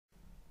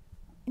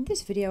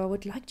this video, I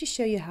would like to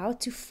show you how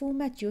to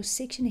format your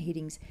section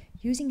headings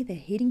using the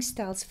heading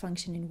styles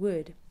function in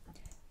Word.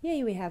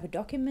 Here we have a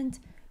document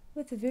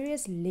with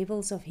various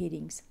levels of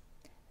headings.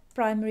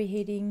 Primary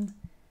heading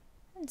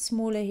and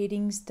smaller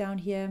headings down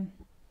here.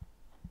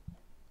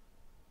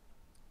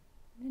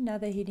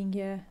 Another heading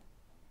here.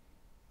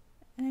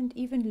 And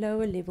even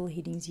lower level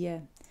headings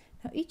here.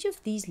 Now each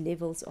of these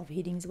levels of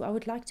headings I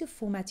would like to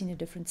format in a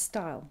different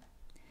style.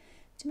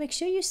 To make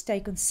sure you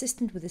stay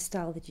consistent with the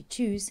style that you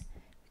choose,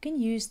 you can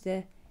use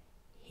the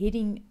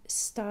heading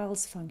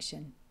styles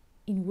function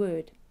in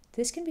Word.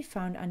 This can be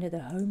found under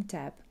the Home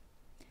tab.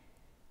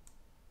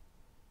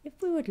 If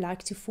we would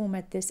like to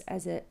format this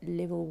as a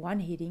level 1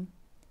 heading,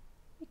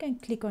 you can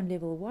click on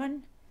level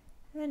 1,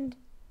 and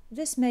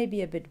this may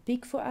be a bit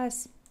big for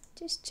us.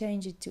 Just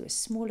change it to a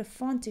smaller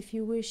font if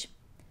you wish.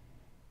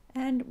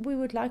 And we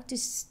would like to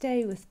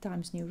stay with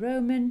Times New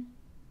Roman.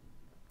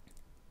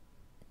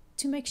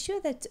 To make sure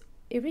that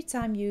every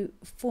time you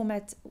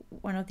format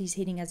one of these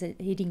headings as a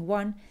heading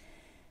 1,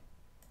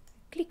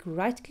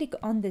 right click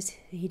on this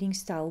heading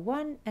style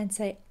 1 and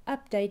say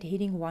update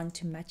heading 1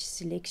 to match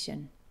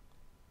selection.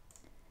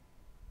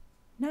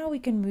 Now we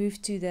can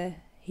move to the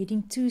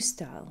heading 2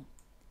 style.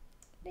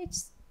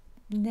 Let's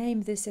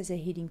name this as a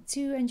heading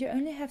 2, and you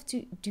only have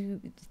to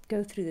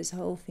go through this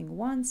whole thing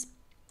once.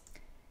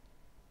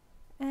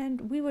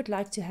 And we would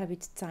like to have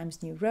it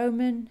Times New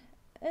Roman.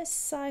 A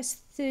size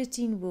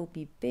 13 will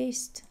be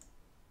best.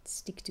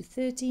 Stick to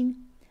 13.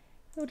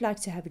 I would like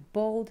to have it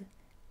bold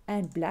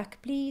and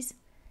black, please.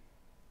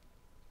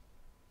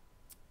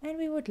 And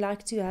we would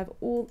like to have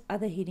all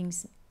other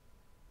headings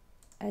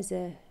as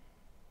a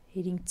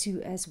heading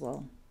 2 as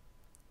well.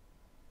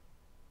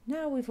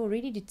 Now we've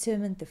already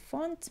determined the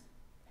font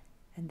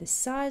and the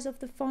size of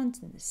the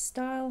font and the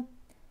style.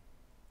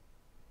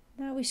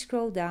 Now we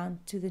scroll down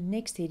to the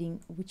next heading,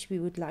 which we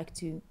would like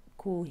to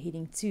call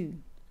heading 2.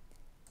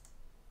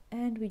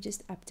 And we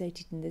just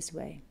update it in this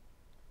way.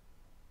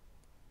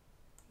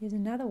 Here's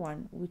another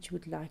one which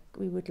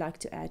we would like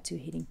to add to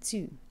heading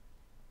 2.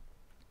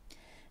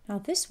 Now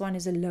this one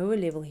is a lower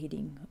level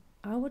heading.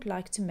 I would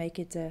like to make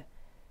it a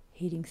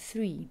heading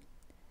 3.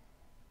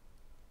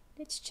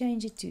 Let's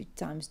change it to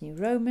Times New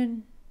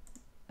Roman.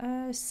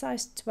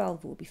 Size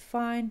 12 will be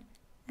fine,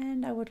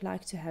 and I would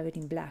like to have it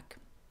in black.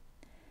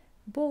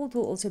 Bold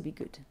will also be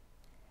good.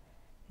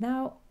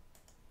 Now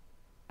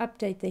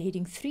update the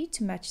heading 3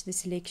 to match the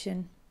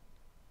selection.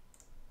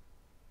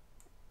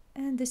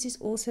 And this is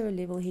also a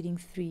level heading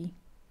 3,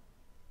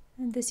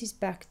 and this is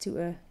back to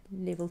a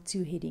level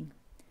 2 heading.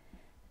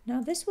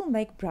 Now this will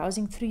make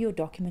browsing through your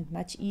document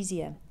much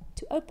easier.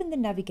 To open the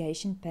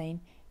navigation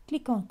pane,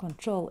 click on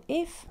Ctrl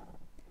F,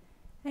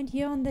 and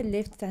here on the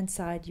left hand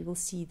side you will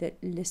see the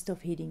list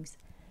of headings.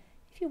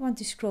 If you want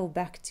to scroll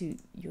back to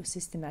your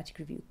systematic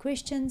review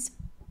questions,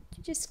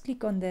 you just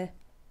click on the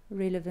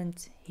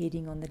relevant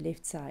heading on the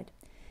left side.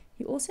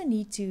 You also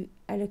need to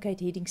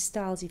allocate heading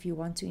styles if you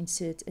want to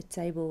insert a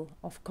table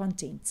of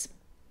contents.